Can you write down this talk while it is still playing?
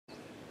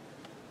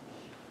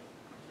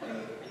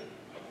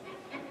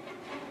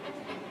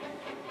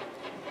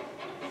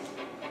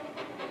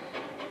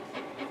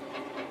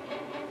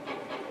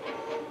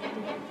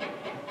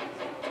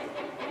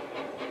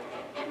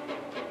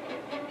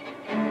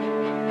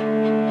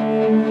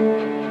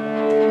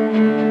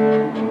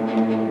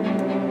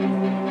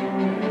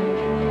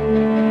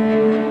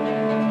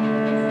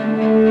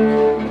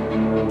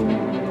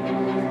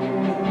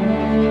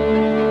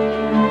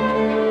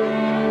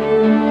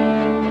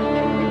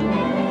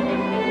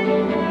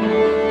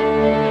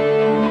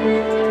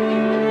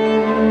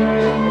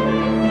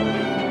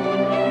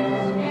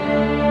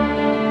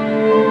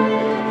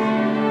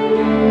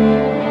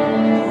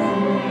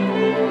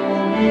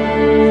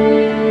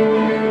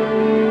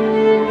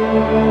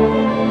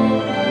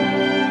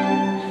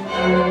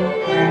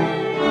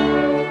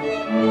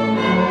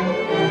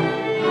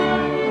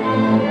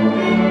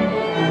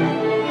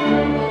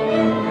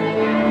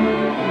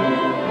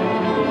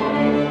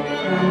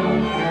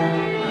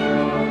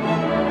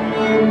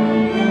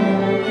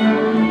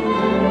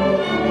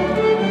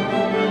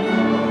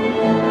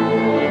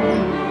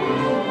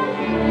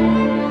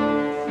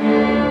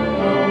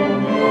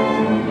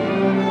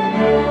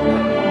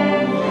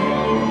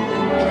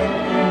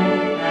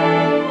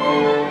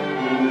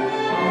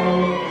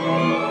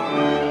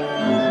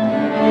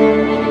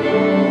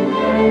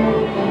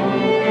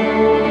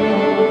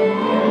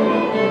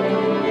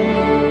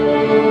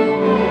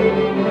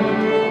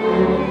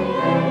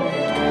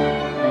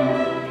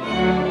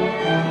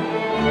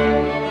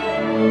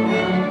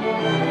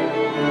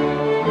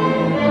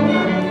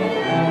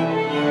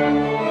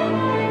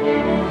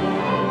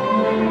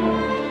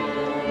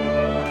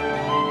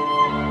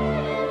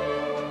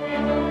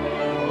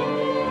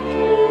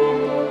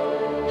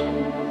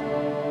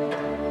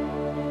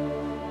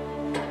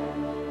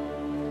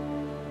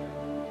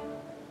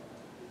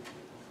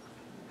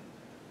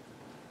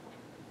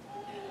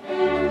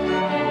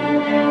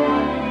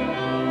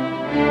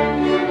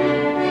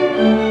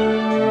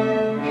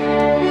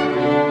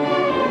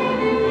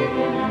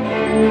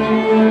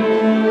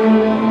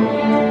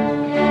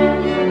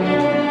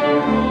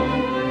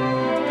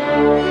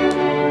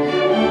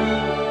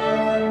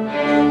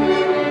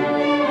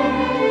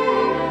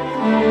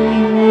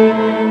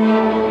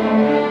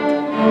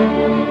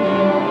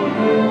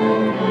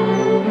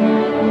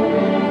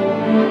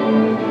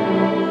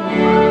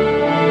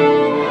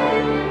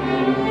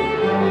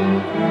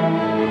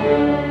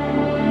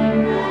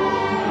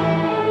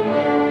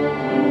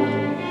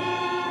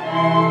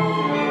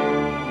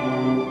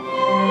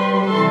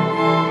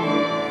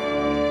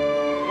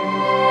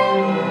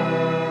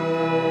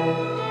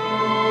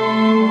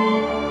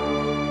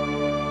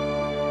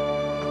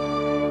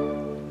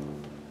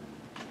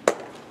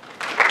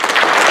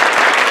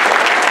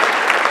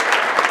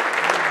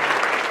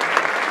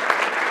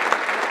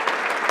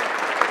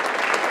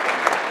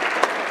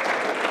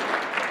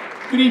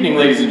Good evening,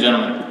 ladies and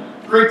gentlemen.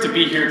 Great to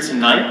be here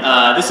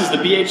tonight. This is the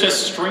BHS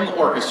String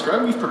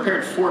Orchestra. We've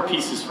prepared 4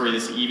 pieces for you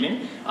this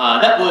evening.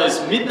 That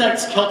was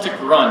Midnight's Celtic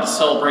Run to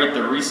celebrate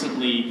the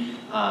recently,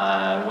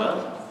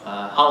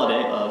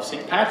 holiday of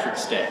St.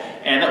 Patrick's Day.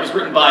 And that was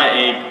written by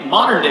a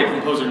modern-day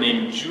composer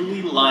named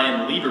Julie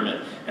Lyon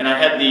Lieberman. And I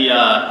had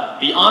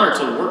the honor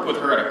to work with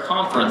her at a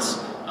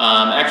conference.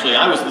 Actually,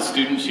 I was the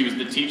student, she was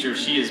the teacher.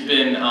 She has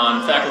been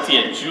on faculty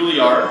at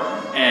Juilliard,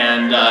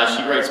 and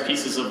she writes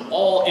pieces of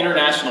all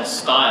international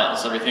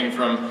styles, everything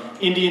from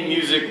Indian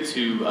music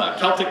to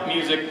Celtic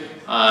music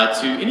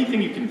to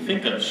anything you can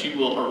think of. She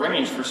will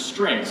arrange for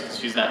strings because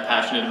she's that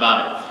passionate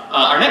about it.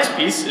 Our next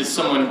piece is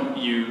someone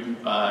you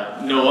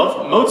know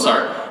of,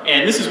 Mozart,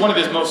 and this is one of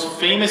his most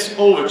famous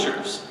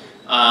overtures,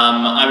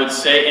 I would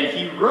say, and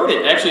he wrote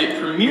it, actually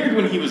it premiered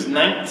when he was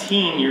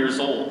 19 years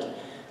old.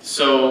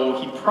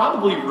 So he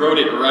probably wrote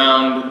it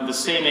around the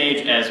same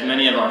age as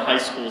many of our high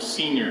school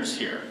seniors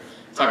here.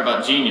 Talk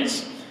about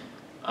genius.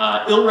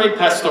 Il Re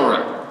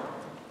Pastore.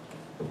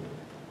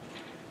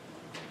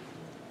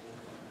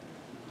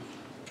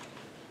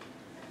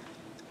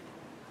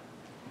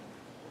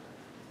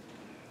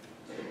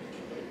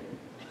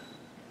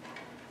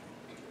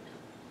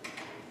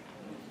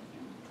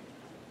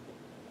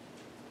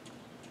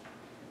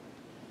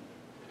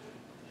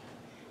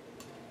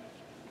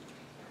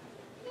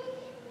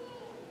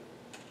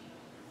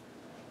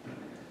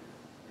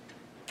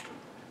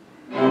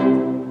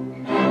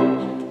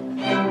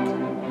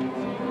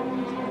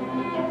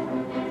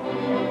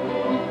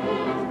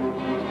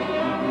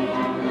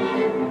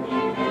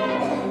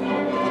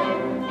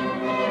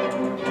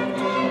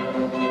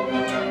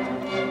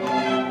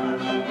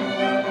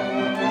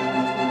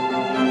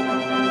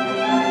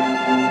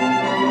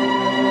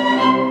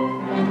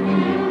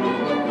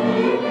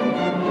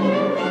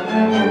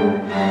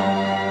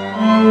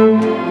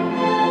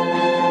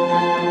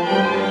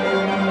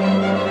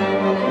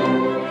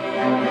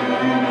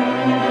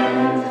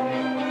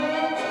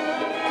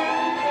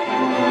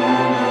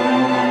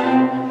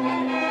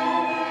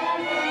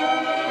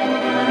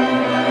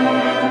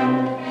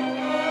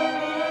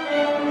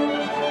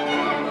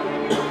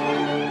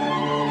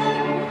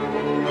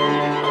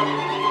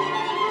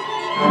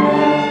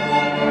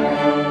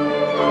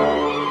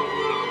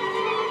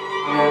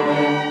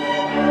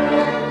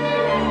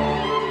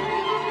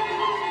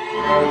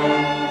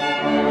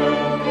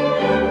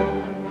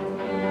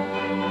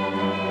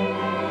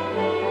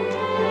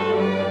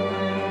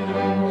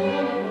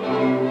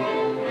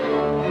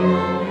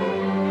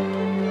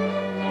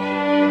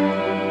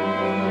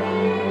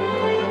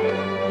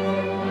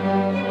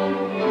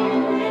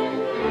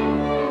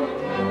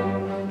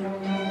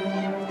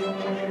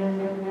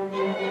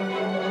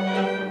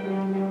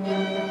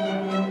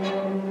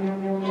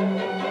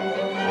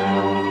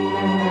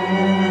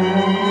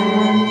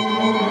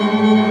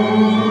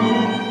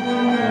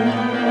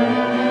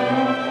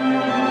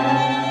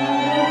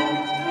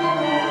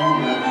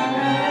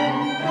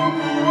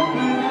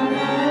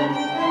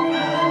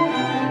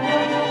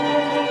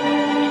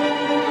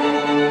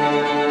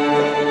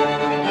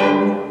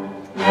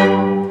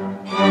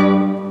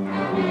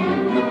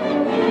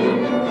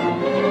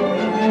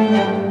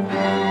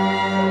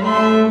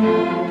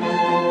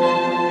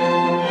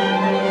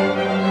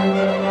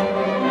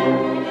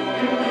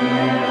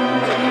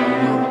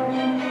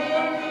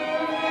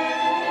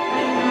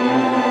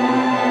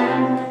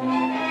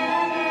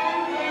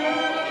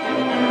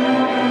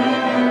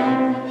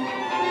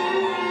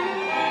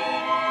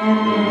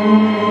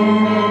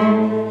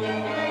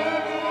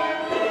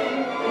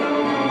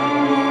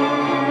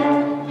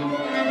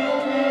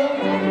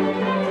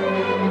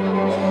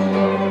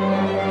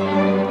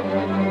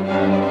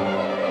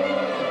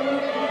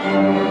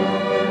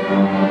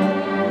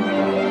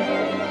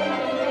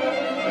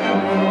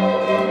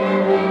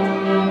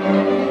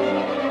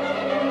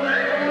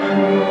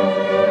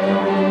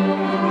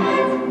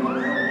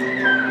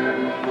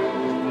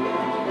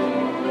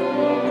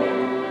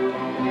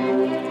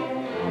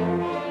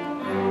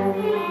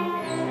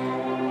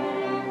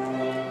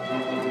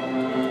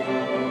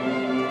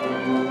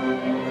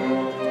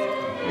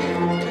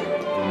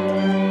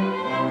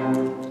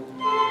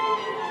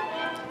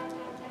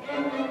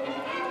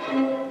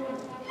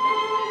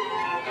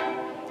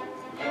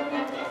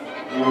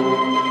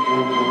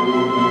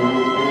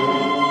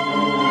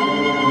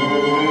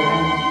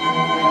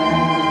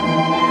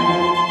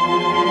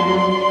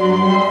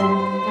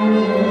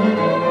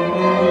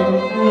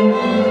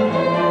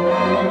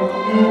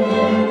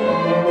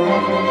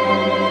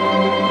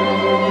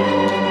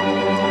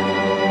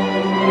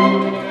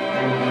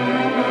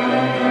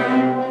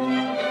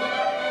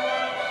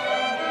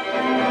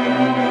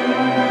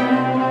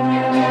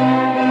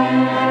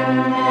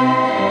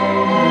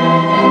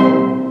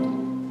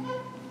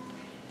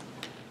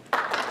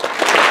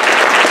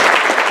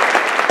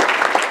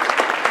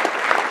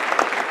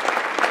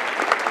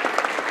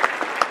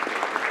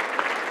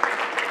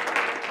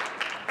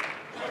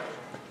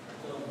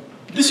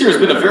 This year has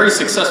been a very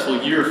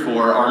successful year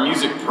for our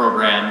music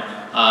program,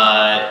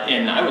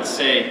 and I would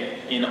say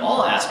in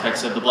all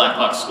aspects of the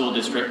Blackhawk School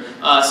District.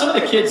 Some of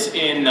the kids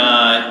in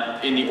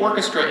the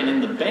orchestra and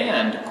in the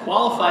band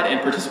qualified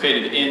and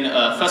participated in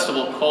a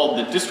festival called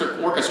the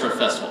District Orchestra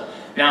Festival.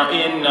 Now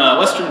in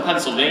Western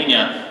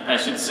Pennsylvania, I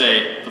should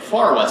say the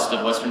far west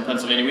of Western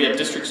Pennsylvania, we have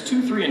districts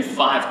 2, 3, and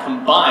 5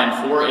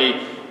 combined for a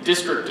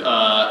district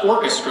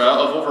orchestra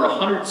of over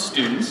 100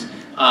 students.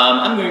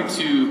 I'm going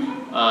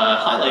to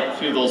highlight a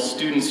few of those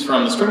students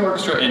from the string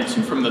orchestra and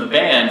 2 from the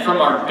band.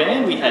 From our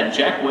band, we had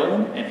Jack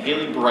Whalen and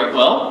Haley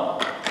Brightwell.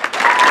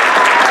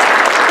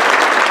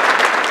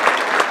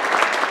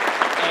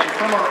 And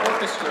from our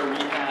orchestra,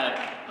 we had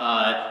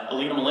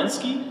Alina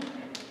Malinsky,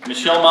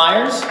 Michelle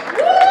Myers,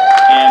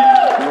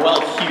 and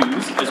Noelle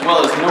Hughes, as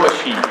well as Noah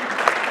Sheen.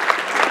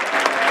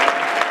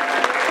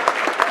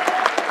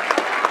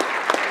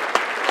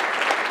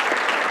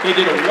 They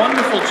did a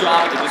wonderful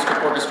job at the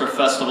District Orchestra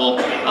Festival,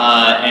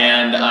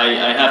 and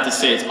I have to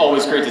say it's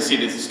always great to see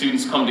that the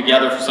students come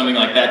together for something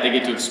like that. They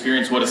get to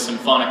experience what a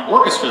symphonic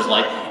orchestra is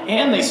like,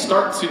 and they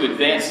start to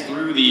advance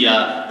through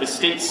the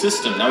state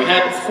system. Now we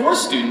had 4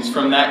 students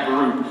from that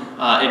group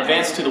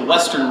advance to the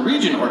Western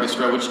Region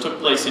Orchestra, which took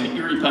place in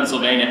Erie,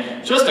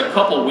 Pennsylvania, just a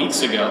couple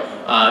weeks ago.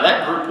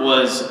 That group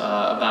was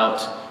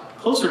about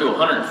closer to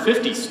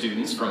 150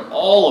 students from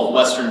all of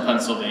Western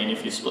Pennsylvania,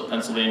 if you split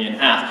Pennsylvania in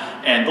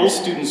half. And those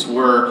students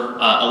were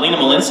Alina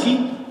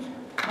Malinsky,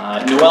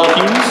 Noelle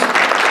Hughes,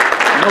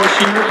 Noah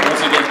Shearer, and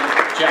once again,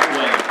 Jack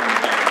Whalen from the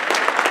band.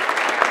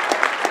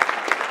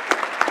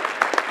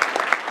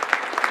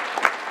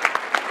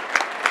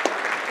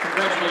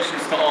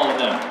 Congratulations to all of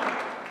them.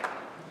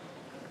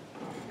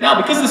 Now,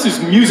 because this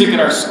is Music in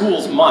Our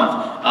Schools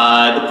Month,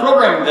 the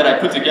program that I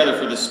put together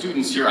for the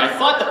students here, I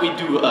thought that we'd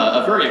do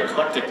a very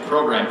eclectic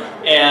program.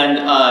 And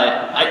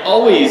I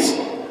always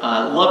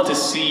love to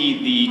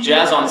see the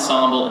jazz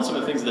ensemble and some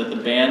of the things that the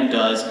band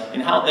does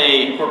and how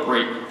they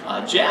incorporate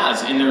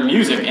jazz in their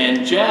music.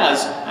 And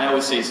jazz, I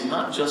always say, is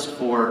not just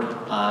for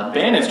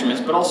band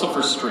instruments, but also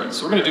for strings.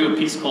 So we're going to do a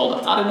piece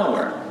called Out of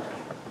Nowhere.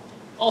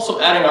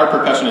 Also adding our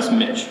percussionist,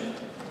 Mitch.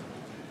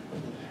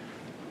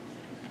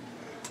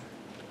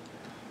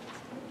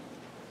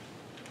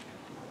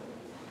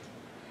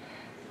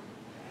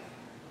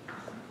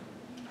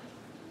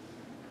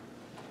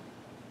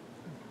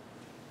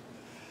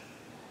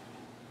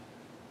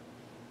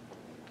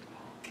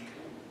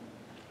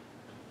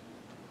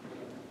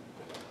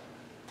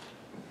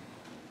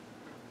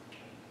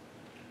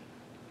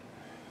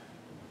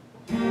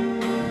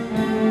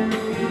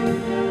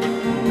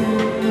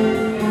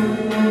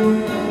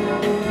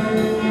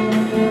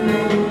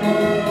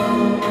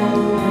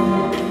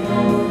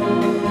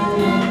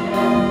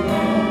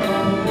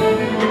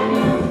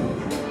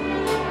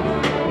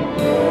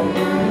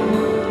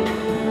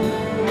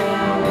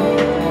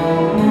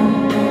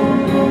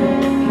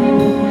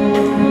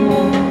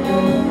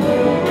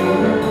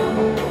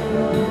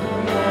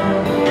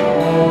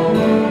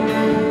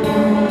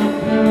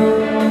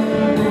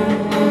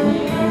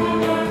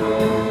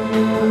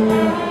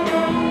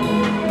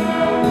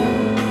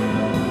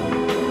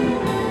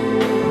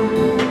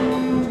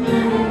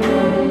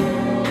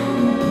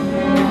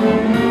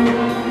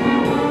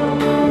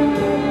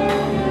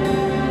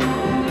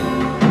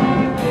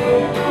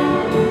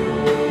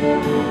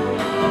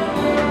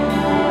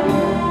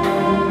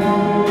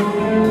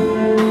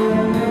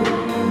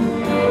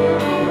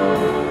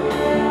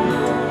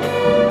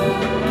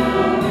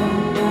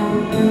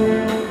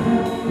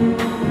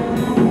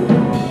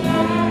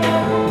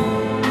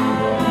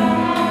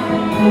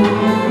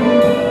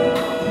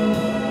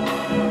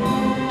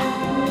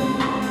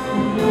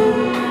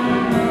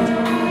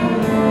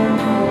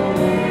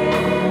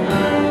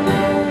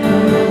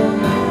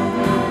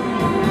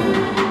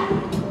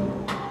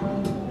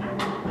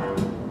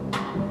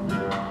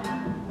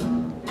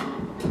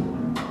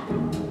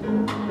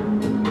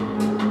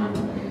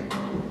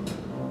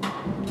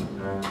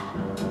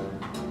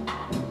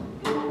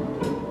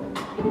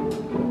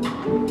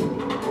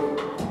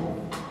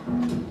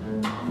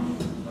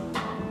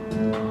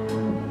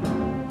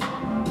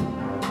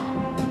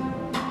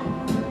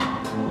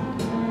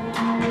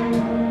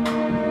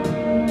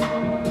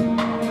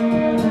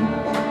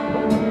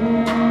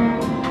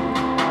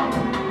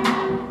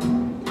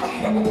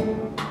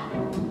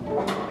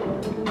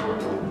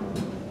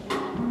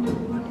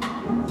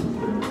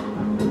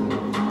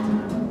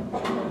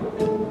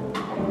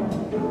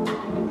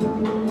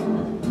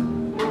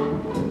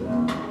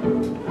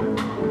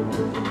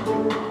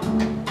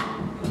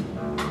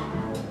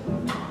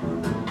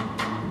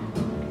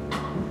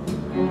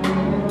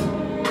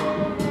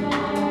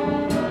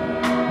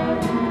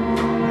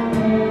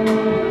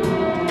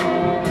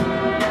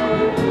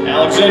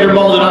 Alexander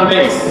Malden on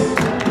bass.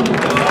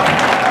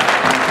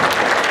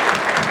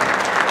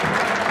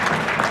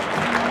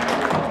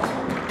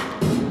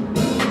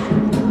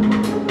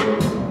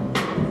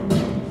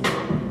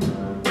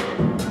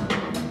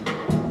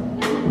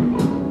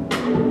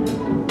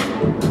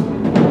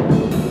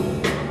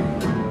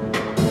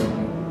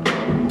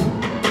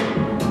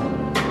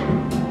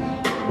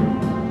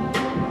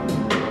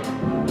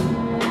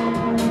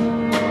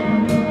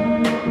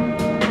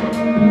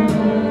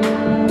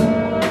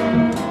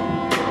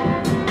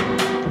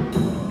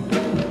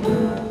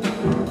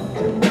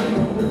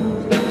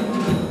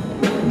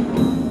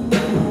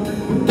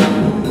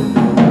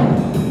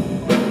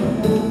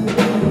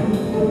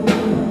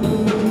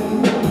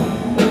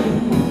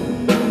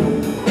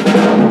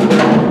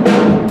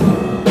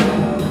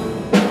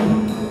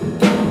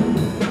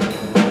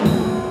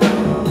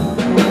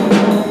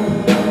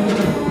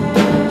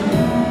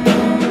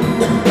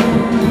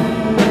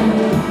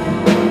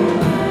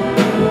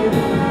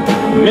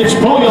 Mitch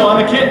Boyle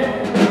on the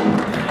kit.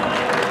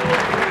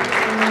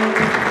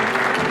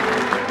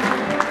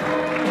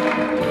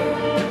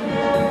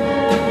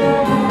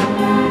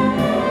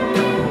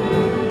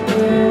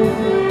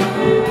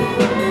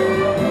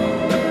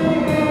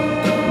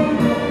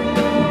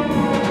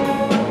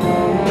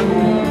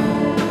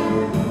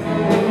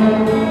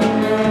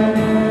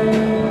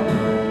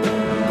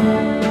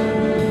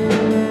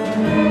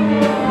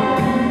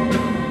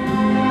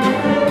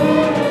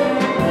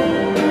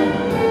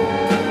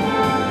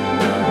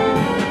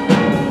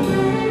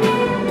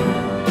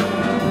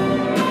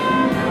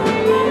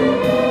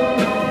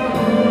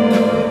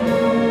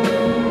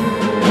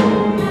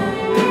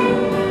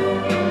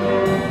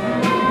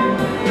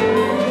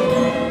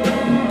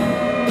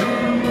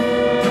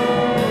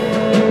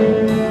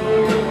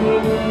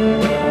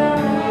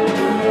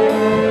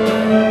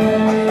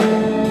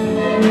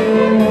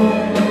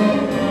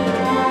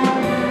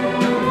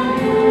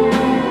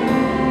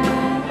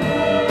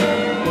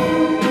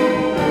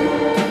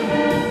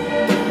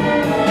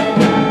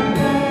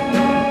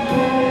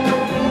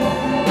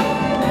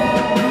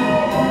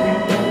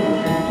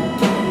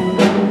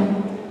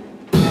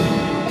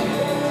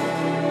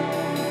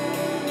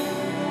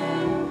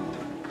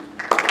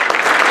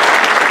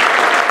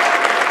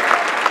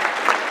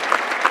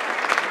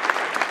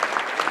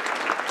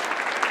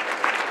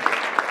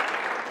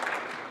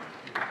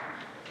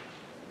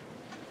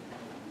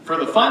 For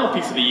the final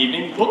piece of the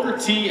evening, Booker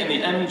T and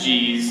the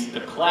MGs,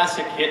 the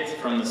classic hit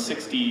from the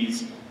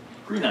 60s,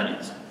 Green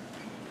Onions.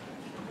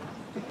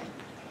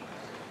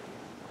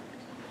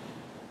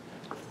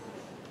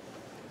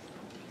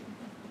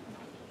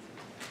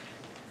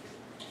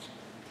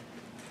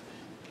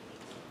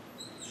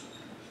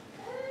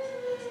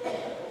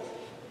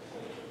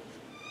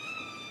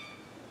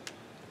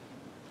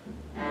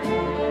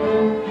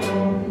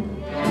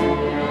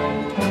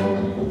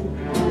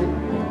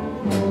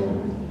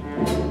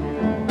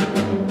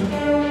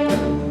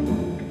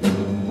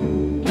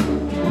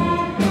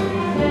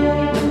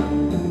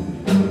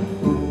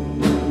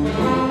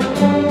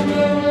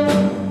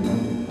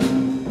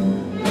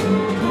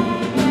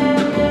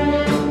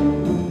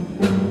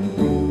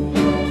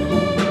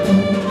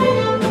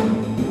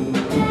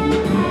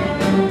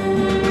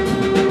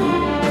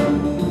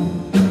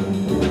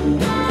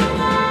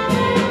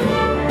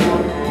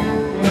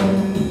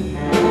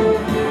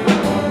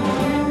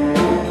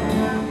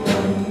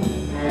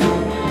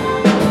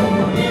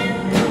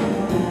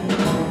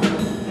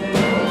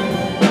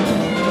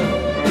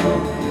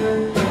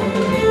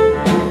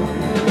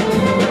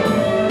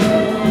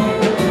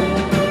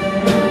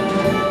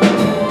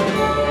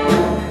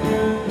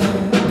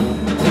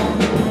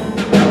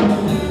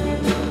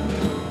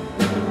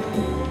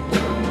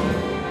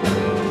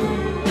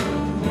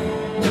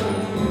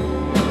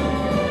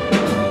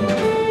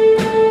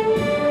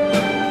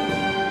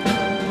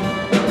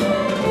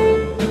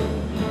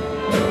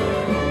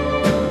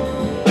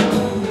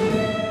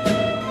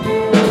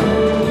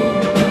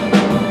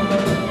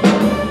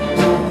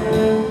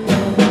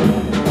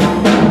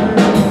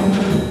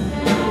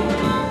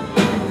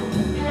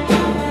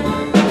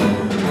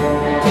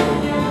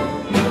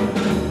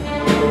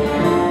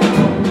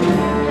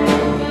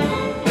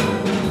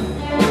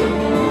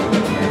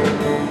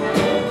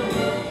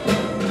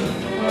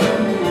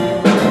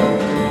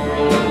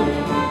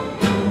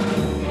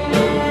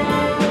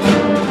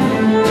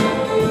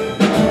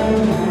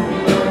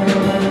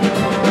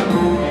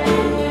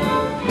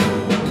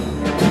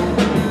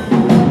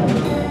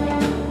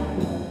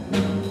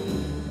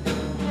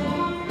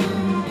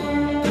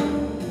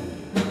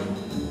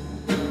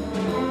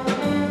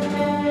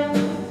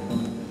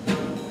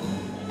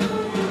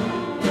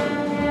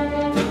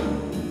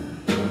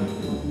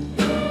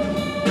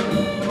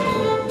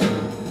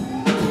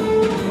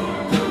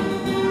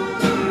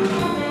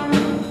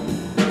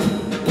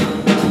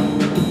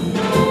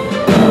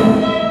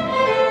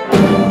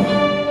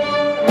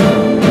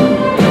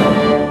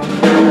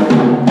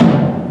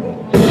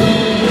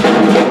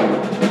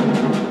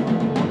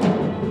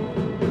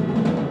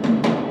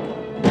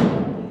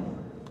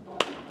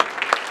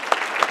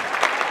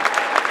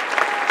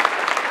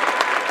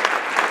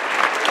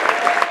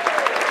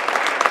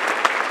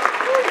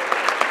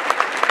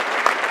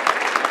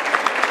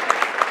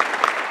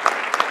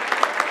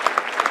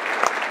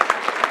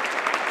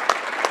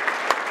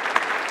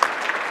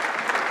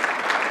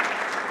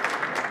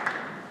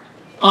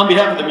 On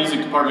behalf of the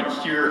music department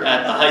here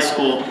at the high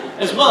school,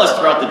 as well as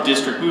throughout the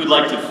district, we would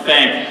like to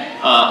thank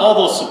all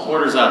those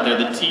supporters out there,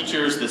 the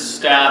teachers, the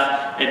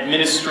staff,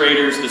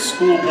 administrators, the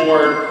school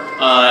board,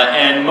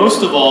 and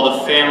most of all,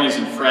 the families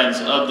and friends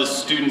of the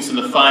students and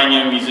the fine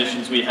young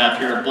musicians we have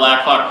here at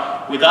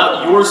Blackhawk.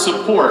 Without your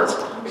support,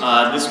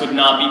 this would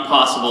not be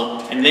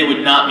possible, and they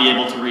would not be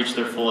able to reach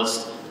their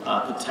fullest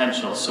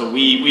potential. So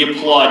we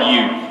applaud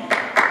you